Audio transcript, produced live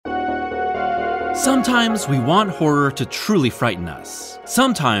Sometimes we want horror to truly frighten us.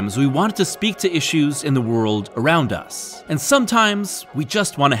 Sometimes we want it to speak to issues in the world around us. And sometimes we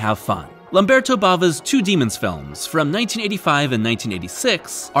just want to have fun. Lamberto Bava's two Demons films from 1985 and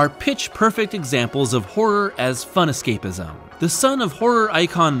 1986 are pitch-perfect examples of horror as fun escapism. The son of horror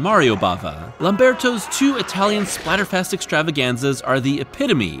icon Mario Bava, Lamberto's two Italian splatterfest extravaganzas are the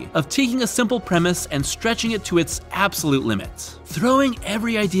epitome of taking a simple premise and stretching it to its absolute limit, throwing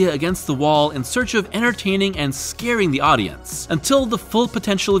every idea against the wall in search of entertaining and scaring the audience, until the full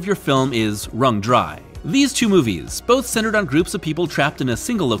potential of your film is wrung dry. These two movies, both centered on groups of people trapped in a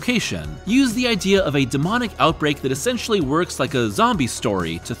single location, use the idea of a demonic outbreak that essentially works like a zombie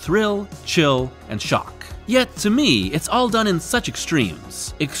story to thrill, chill, and shock. Yet, to me, it's all done in such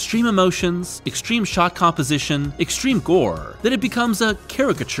extremes. Extreme emotions, extreme shot composition, extreme gore, that it becomes a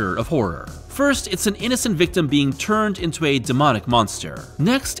caricature of horror. First, it's an innocent victim being turned into a demonic monster.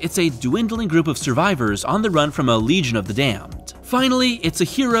 Next, it's a dwindling group of survivors on the run from a legion of the damned. Finally, it's a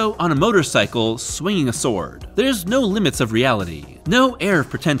hero on a motorcycle swinging a sword. There's no limits of reality, no air of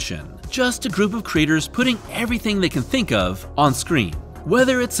pretension, just a group of creators putting everything they can think of on screen.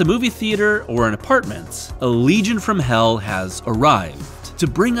 Whether it's a movie theater or an apartment, a legion from hell has arrived to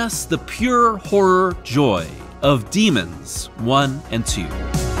bring us the pure horror joy of Demons 1 and 2.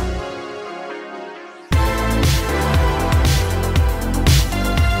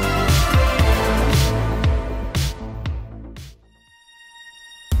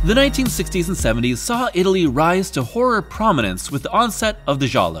 The 1960s and 70s saw Italy rise to horror prominence with the onset of the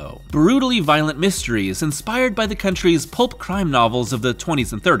giallo, brutally violent mysteries inspired by the country's pulp crime novels of the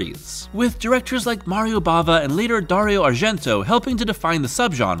 20s and 30s, with directors like Mario Bava and later Dario Argento helping to define the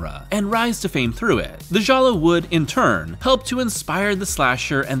subgenre and rise to fame through it. The giallo would, in turn, help to inspire the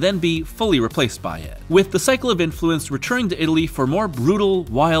slasher and then be fully replaced by it, with the cycle of influence returning to Italy for more brutal,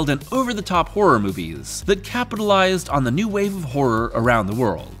 wild, and over-the-top horror movies that capitalized on the new wave of horror around the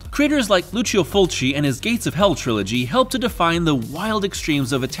world. Creators like Lucio Fulci and his Gates of Hell trilogy helped to define the wild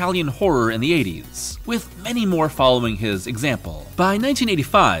extremes of Italian horror in the 80s, with many more following his example. By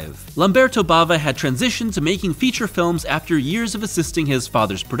 1985, Lamberto Bava had transitioned to making feature films after years of assisting his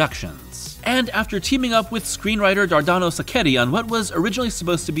father's productions. And after teaming up with screenwriter Dardano Sacchetti on what was originally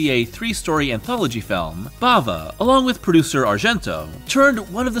supposed to be a 3-story anthology film, Bava, along with producer Argento, turned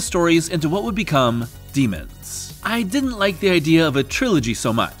one of the stories into what would become Demons. I didn't like the idea of a trilogy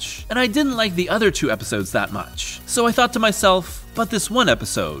so much, and I didn't like the other 2 episodes that much, so I thought to myself, but this one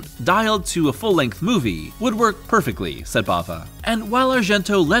episode, dialed to a full-length movie, would work perfectly, said Bava. And while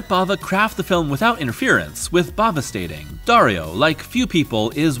Argento let Bava craft the film without interference, with Bava stating, Dario, like few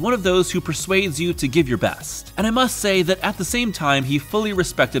people, is one of those who persuades you to give your best. And I must say that at the same time he fully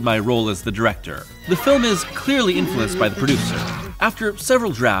respected my role as the director. The film is clearly influenced by the producer. After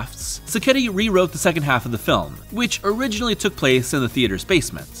several drafts, Sacchetti rewrote the second half of the film, which originally took place in the theater's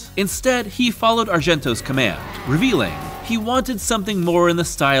basement. Instead, he followed Argento's command, revealing he wanted something more in the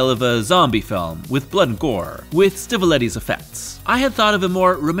style of a zombie film, with blood and gore, with Stivaletti's effects. I had thought of a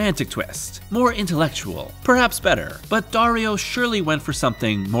more romantic twist, more intellectual, perhaps better, but Dario surely went for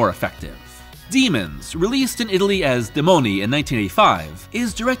something more effective. Demons, released in Italy as Demoni in 1985,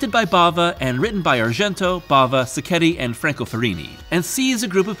 is directed by Bava and written by Argento, Bava, Sacchetti, and Franco Ferrini, and sees a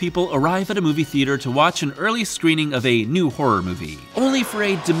group of people arrive at a movie theater to watch an early screening of a new horror movie, only for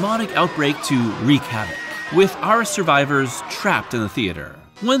a demonic outbreak to wreak havoc, with our survivors trapped in the theater.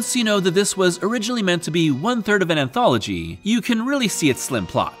 Once you know that this was originally meant to be 1/3 of an anthology, you can really see its slim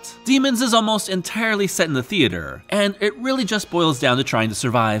plot. Demons is almost entirely set in the theater, and it really just boils down to trying to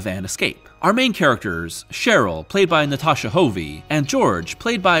survive and escape. Our main characters, Cheryl, played by Natasha Hovey, and George,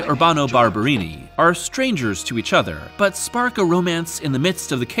 played by Urbano Barberini, are strangers to each other, but spark a romance in the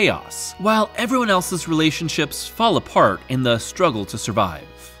midst of the chaos, while everyone else's relationships fall apart in the struggle to survive.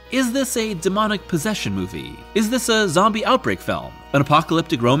 Is this a demonic possession movie? Is this a zombie outbreak film? An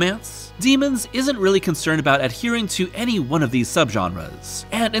apocalyptic romance? Demons isn't really concerned about adhering to any one of these subgenres,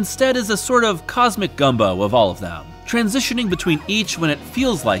 and instead is a sort of cosmic gumbo of all of them, transitioning between each when it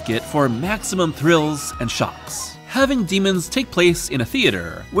feels like it for maximum thrills and shocks. Having Demons take place in a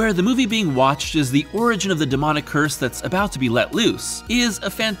theater, where the movie being watched is the origin of the demonic curse that's about to be let loose, is a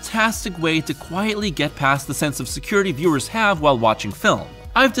fantastic way to quietly get past the sense of security viewers have while watching film.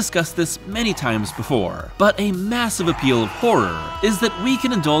 I've discussed this many times before, but a massive appeal of horror is that we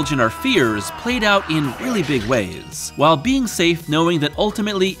can indulge in our fears played out in really big ways, while being safe knowing that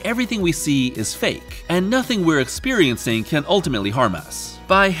ultimately everything we see is fake, and nothing we're experiencing can ultimately harm us.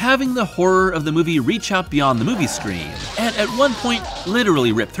 By having the horror of the movie reach out beyond the movie screen, and at one point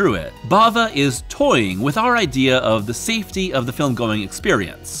literally rip through it, Bava is toying with our idea of the safety of the film-going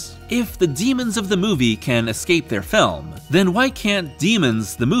experience. If the demons of the movie can escape their film, then why can't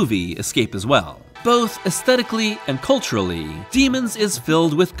Demons the movie escape as well? Both aesthetically and culturally, Demons is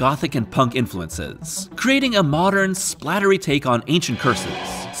filled with Gothic and punk influences, creating a modern, splattery take on ancient curses.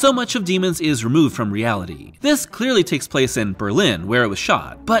 So much of Demons is removed from reality. This clearly takes place in Berlin, where it was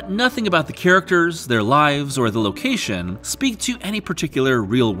shot, but nothing about the characters, their lives, or the location speak to any particular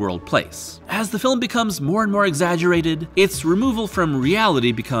real-world place. As the film becomes more and more exaggerated, its removal from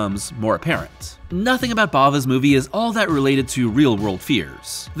reality becomes more apparent. Nothing about Bava's movie is all that related to real-world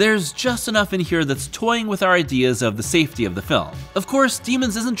fears. There's just enough in here that's toying with our ideas of the safety of the film. Of course,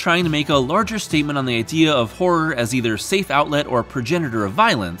 Demons isn't trying to make a larger statement on the idea of horror as either safe outlet or progenitor of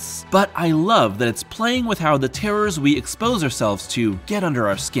violence, but I love that it's playing with how the terrors we expose ourselves to get under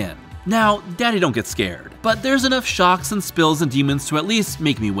our skin. Now, Daddy don't get scared, but there's enough shocks and spills in Demons to at least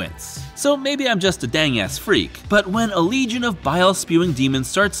make me wince. So maybe I'm just a dang-ass freak, but when a legion of bile-spewing demons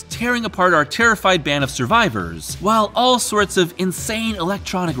starts tearing apart our terrified band of survivors, while all sorts of insane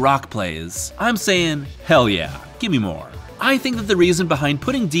electronic rock plays, I'm saying, hell yeah, give me more. I think that the reason behind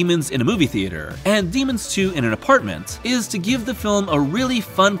putting Demons in a movie theater and Demons 2 in an apartment is to give the film a really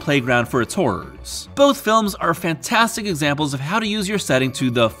fun playground for its horrors. Both films are fantastic examples of how to use your setting to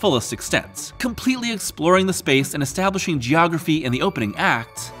the fullest extent, completely exploring the space and establishing geography in the opening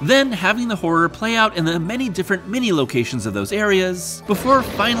act, then having the horror play out in the many different mini locations of those areas, before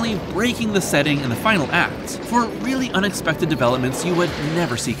finally breaking the setting in the final act for really unexpected developments you would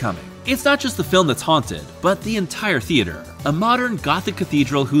never see coming. It's not just the film that's haunted, but the entire theater, a modern Gothic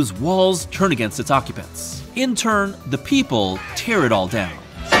cathedral whose walls turn against its occupants. In turn, the people tear it all down.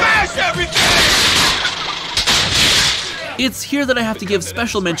 Smash everything! It's here that I have to give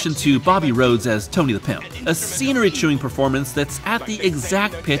special mention to Bobby Rhodes as Tony the Pimp, a scenery-chewing performance that's at the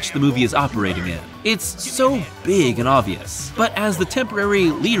exact pitch the movie is operating in. It's so big and obvious, but as the temporary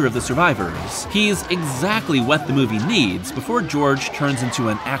leader of the survivors, he's exactly what the movie needs before George turns into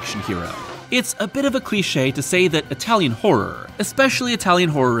an action hero. It's a bit of a cliche to say that Italian horror, especially Italian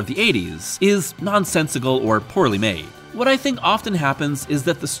horror of the 80s, is nonsensical or poorly made. What I think often happens is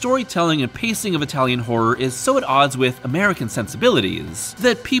that the storytelling and pacing of Italian horror is so at odds with American sensibilities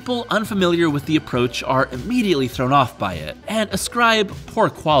that people unfamiliar with the approach are immediately thrown off by it and ascribe poor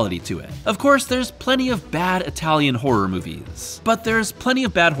quality to it. Of course, there's plenty of bad Italian horror movies, but there's plenty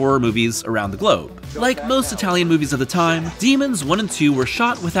of bad horror movies around the globe. Like most Italian movies of the time, Demons 1 and 2 were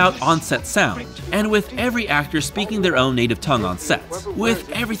shot without on-set sound, and with every actor speaking their own native tongue on set, with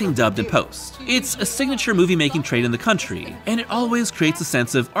everything dubbed in post. It's a signature movie-making trait in the country, and it always creates a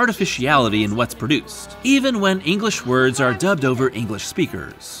sense of artificiality in what's produced, even when English words are dubbed over English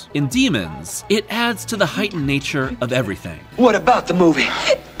speakers. In Demons, it adds to the heightened nature of everything. What about the movie?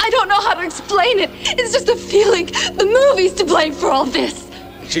 I don't know how to explain it. It's just a feeling. The movie's to blame for all this.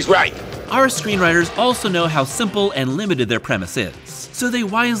 She's right. Our screenwriters also know how simple and limited their premise is, so they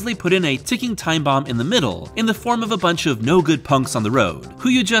wisely put in a ticking time bomb in the middle in the form of a bunch of no-good punks on the road, who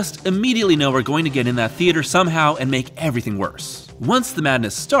you just immediately know are going to get in that theater somehow and make everything worse. Once the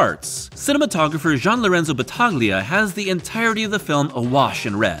madness starts, cinematographer Gian-Lorenzo Battaglia has the entirety of the film awash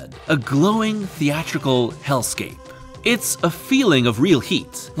in red, a glowing, theatrical hellscape. It's a feeling of real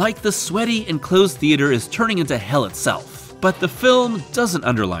heat, like the sweaty, enclosed theater is turning into hell itself. But the film doesn't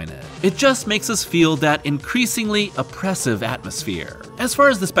underline it. It just makes us feel that increasingly oppressive atmosphere. As far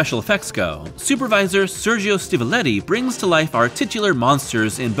as the special effects go, supervisor Sergio Stivoletti brings to life our titular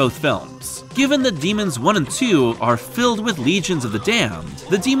monsters in both films. Given that Demons 1 and 2 are filled with legions of the damned,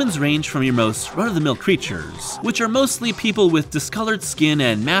 the demons range from your most run-of-the-mill creatures, which are mostly people with discolored skin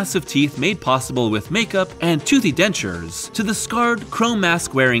and massive teeth made possible with makeup and toothy dentures, to the scarred, chrome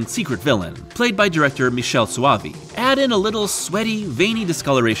mask-wearing secret villain, played by director Michele Soavi. Add in a little sweaty, veiny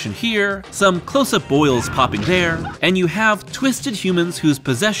discoloration here, some close-up boils popping there, and you have twisted humans whose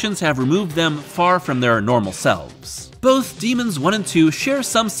possessions have removed them far from their normal selves. Both Demons 1 and 2 share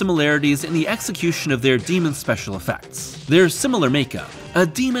some similarities in the execution of their demon special effects. There's similar makeup, a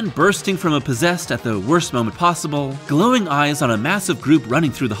demon bursting from a possessed at the worst moment possible, glowing eyes on a massive group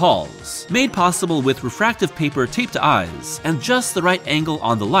running through the halls, made possible with refractive paper taped to eyes and just the right angle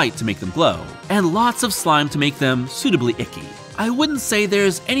on the light to make them glow, and lots of slime to make them suitably icky. I wouldn't say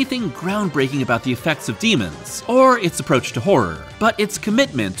there's anything groundbreaking about the effects of Demons, or its approach to horror, but its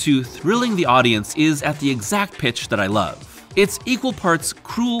commitment to thrilling the audience is at the exact pitch that I love. It's equal parts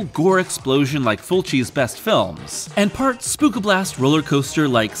cruel gore explosion like Fulci's best films, and part spookablast roller coaster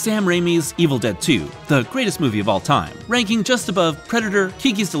like Sam Raimi's Evil Dead 2, the greatest movie of all time, ranking just above Predator,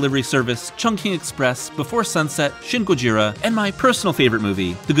 Kiki's Delivery Service, Chungking Express, Before Sunset, Shin Gojira, and my personal favorite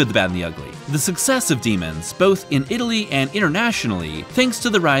movie, The Good, the Bad, and the Ugly. The success of Demons, both in Italy and internationally, thanks to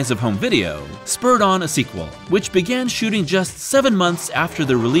the rise of home video, spurred on a sequel, which began shooting just 7 months after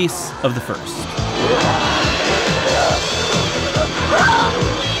the release of the first.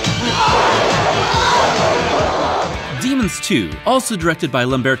 Demons 2, also directed by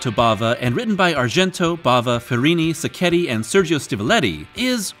Lamberto Bava and written by Argento, Bava, Ferrini, Sacchetti, and Sergio Stivoletti,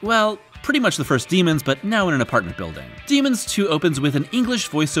 is, well, pretty much the first Demons, but now in an apartment building. Demons 2 opens with an English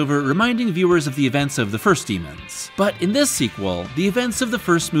voiceover reminding viewers of the events of the first Demons. But in this sequel, the events of the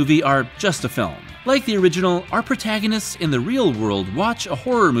first movie are just a film. Like the original, our protagonists in the real world watch a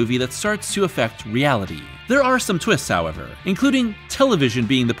horror movie that starts to affect reality. There are some twists, however, including television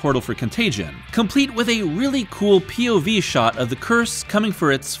being the portal for contagion, complete with a really cool POV shot of the curse coming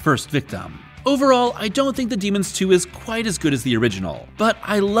for its first victim. Overall, I don't think the Demons 2 is quite as good as the original, but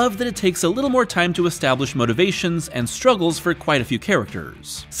I love that it takes a little more time to establish motivations and struggles for quite a few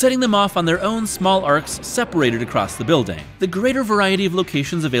characters, setting them off on their own small arcs separated across the building. The greater variety of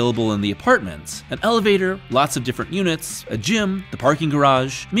locations available in the apartments, an elevator, lots of different units, a gym, the parking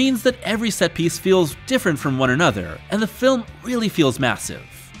garage, means that every set piece feels different from one another, and the film really feels massive.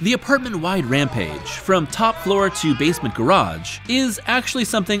 The apartment-wide rampage, from top floor to basement garage, is actually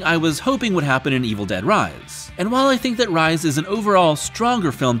something I was hoping would happen in Evil Dead Rise. And while I think that Rise is an overall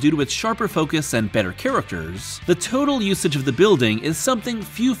stronger film due to its sharper focus and better characters, the total usage of the building is something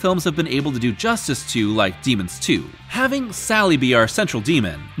few films have been able to do justice to like Demons 2. Having Sally be our central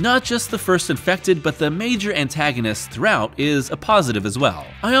demon, not just the first infected but the major antagonist throughout, is a positive as well.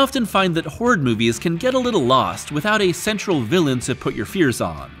 I often find that horror movies can get a little lost without a central villain to put your fears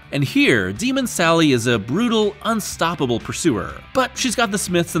on. And here, Demon Sally is a brutal, unstoppable pursuer. But she's got the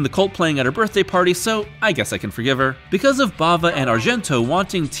Smiths and the cult playing at her birthday party, so I guess I can forgive her. Because of Bava and Argento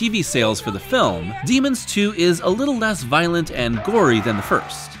wanting TV sales for the film, Demons 2 is a little less violent and gory than the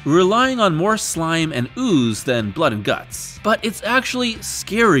first, relying on more slime and ooze than blood and guts. But it's actually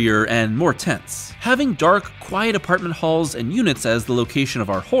scarier and more tense, having dark, quiet apartment halls and units as the location of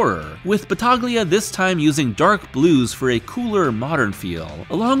our horror, with Battaglia this time using dark blues for a cooler, modern feel,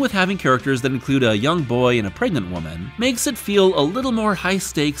 along with having characters that include a young boy and a pregnant woman, makes it feel a little more high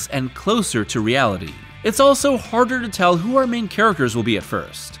stakes and closer to reality. It's also harder to tell who our main characters will be at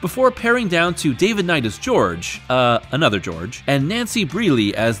first, before paring down to David Knight as George, another George, and Nancy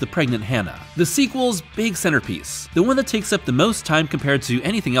Brealey as the pregnant Hannah. The sequel's big centerpiece, the one that takes up the most time compared to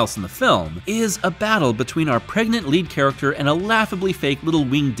anything else in the film, is a battle between our pregnant lead character and a laughably fake little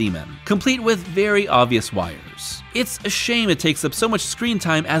winged demon, complete with very obvious wires. It's a shame it takes up so much screen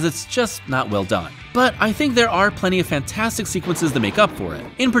time as it's just not well done. But I think there are plenty of fantastic sequences that make up for it.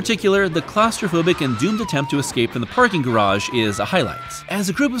 In particular, the claustrophobic and doomed attempt to escape from the parking garage is a highlight, as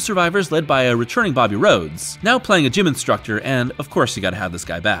a group of survivors led by a returning Bobby Rhodes, now playing a gym instructor, and of course you gotta have this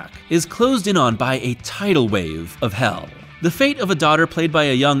guy back, is closed in on by a tidal wave of hell. The fate of a daughter played by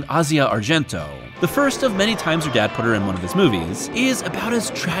a young Asia Argento, the first of many times her dad put her in one of his movies, is about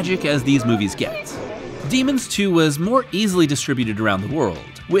as tragic as these movies get. Demons 2 was more easily distributed around the world,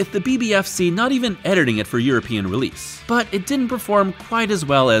 with the BBFC not even editing it for European release, but it didn't perform quite as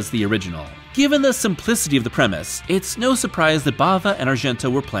well as the original. Given the simplicity of the premise, it's no surprise that Bava and Argento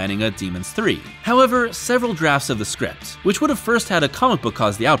were planning a Demons 3. However, several drafts of the script, which would have first had a comic book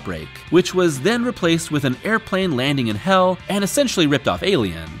cause the outbreak, which was then replaced with an airplane landing in hell and essentially ripped off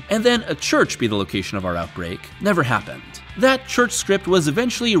Alien, and then a church be the location of our outbreak, never happened. That church script was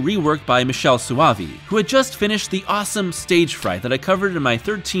eventually reworked by Michelle Suavi, who had just finished the awesome Stage Fright that I covered in my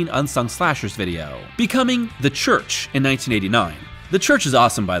 13 Unsung Slashers video, becoming The Church in 1989. The Church is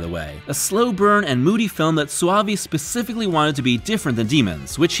awesome, by the way, a slow burn and moody film that Suavi specifically wanted to be different than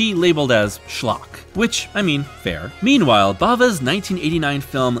Demons, which he labeled as schlock. Which, I mean, fair. Meanwhile, Bava's 1989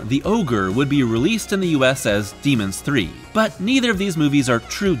 film The Ogre would be released in the US as Demons 3, but neither of these movies are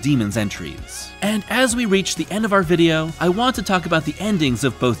true Demons entries. And as we reach the end of our video, I want to talk about the endings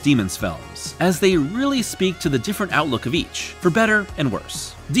of both Demons films, as they really speak to the different outlook of each, for better and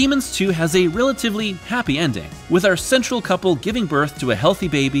worse. Demons 2 has a relatively happy ending, with our central couple giving birth to a healthy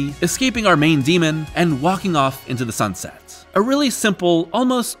baby, escaping our main demon, and walking off into the sunset. A really simple,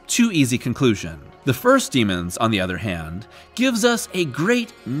 almost too easy conclusion. The first Demons, on the other hand, gives us a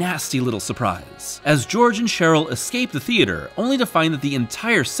great, nasty little surprise, as George and Cheryl escape the theater only to find that the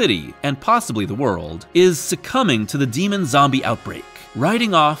entire city, and possibly the world, is succumbing to the demon zombie outbreak,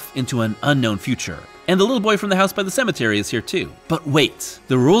 riding off into an unknown future. And the little boy from the house by the cemetery is here too. But wait,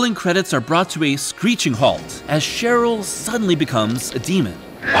 the rolling credits are brought to a screeching halt as Cheryl suddenly becomes a demon.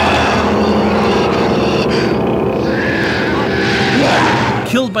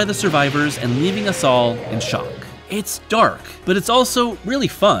 Killed by the survivors and leaving us all in shock. It's dark, but it's also really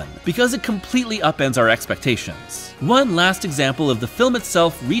fun because it completely upends our expectations. One last example of the film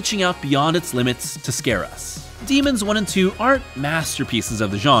itself reaching out beyond its limits to scare us. Demons 1 and 2 aren't masterpieces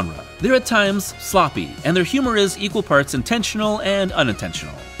of the genre. They're at times sloppy, and their humor is equal parts intentional and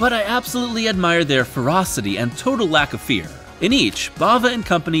unintentional. But I absolutely admire their ferocity and total lack of fear. In each, Bava and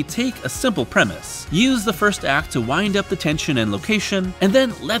company take a simple premise, use the first act to wind up the tension and location, and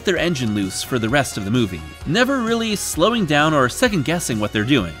then let their engine loose for the rest of the movie, never really slowing down or second-guessing what they're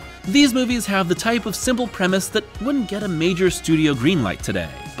doing. These movies have the type of simple premise that wouldn't get a major studio greenlight today,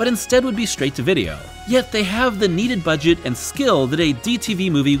 but instead would be straight to video. Yet they have the needed budget and skill that a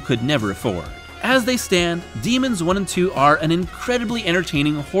DTV movie could never afford. As they stand, Demons 1 and 2 are an incredibly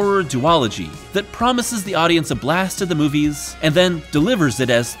entertaining horror duology that promises the audience a blast at the movies and then delivers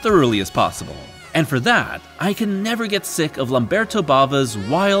it as thoroughly as possible. And for that, I can never get sick of Lamberto Bava's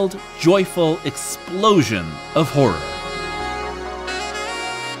wild, joyful explosion of horror.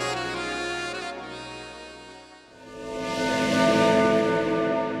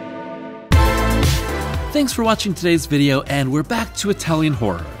 Thanks for watching today's video, and we're back to Italian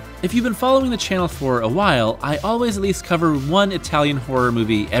horror. If you've been following the channel for a while, I always at least cover one Italian horror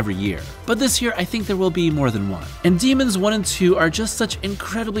movie every year. But this year, I think there will be more than one. And Demons 1 and 2 are just such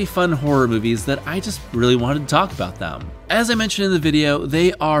incredibly fun horror movies that I just really wanted to talk about them. As I mentioned in the video,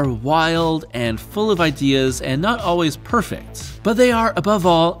 they are wild and full of ideas and not always perfect, but they are, above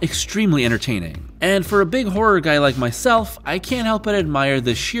all, extremely entertaining. And for a big horror guy like myself, I can't help but admire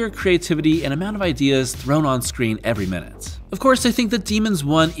the sheer creativity and amount of ideas thrown on screen every minute. Of course, I think that Demons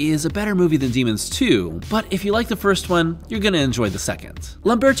 1 is a better movie than Demons 2, but if you like the first one, you're gonna enjoy the second.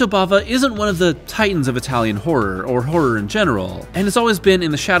 Lamberto Bava isn't one of the titans of Italian horror, or horror in general, and has always been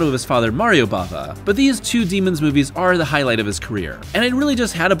in the shadow of his father Mario Bava, but these two Demons movies are the highlight of his career. And I really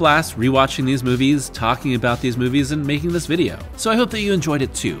just had a blast rewatching these movies, talking about these movies, and making this video. So I hope that you enjoyed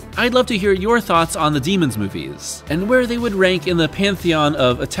it too. I'd love to hear your thoughts on the Demons movies, and where they would rank in the pantheon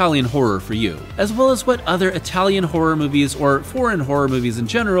of Italian horror for you, as well as what other Italian horror movies or foreign horror movies in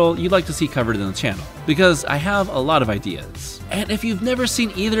general you'd like to see covered in the channel, because I have a lot of ideas. And if you've never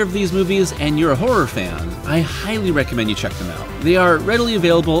seen either of these movies and you're a horror fan, I highly recommend you check them out. They are readily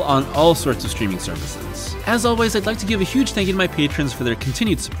available on all sorts of streaming services. As always, I'd like to give a huge thank you to my patrons for their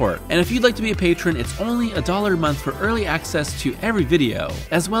continued support, and if you'd like to be a patron, it's only $1 a month for early access to every video,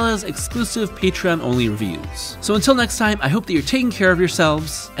 as well as exclusive Patreon-only reviews. So until next time, I hope that you're taking care of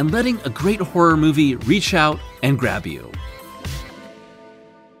yourselves and letting a great horror movie reach out and grab you.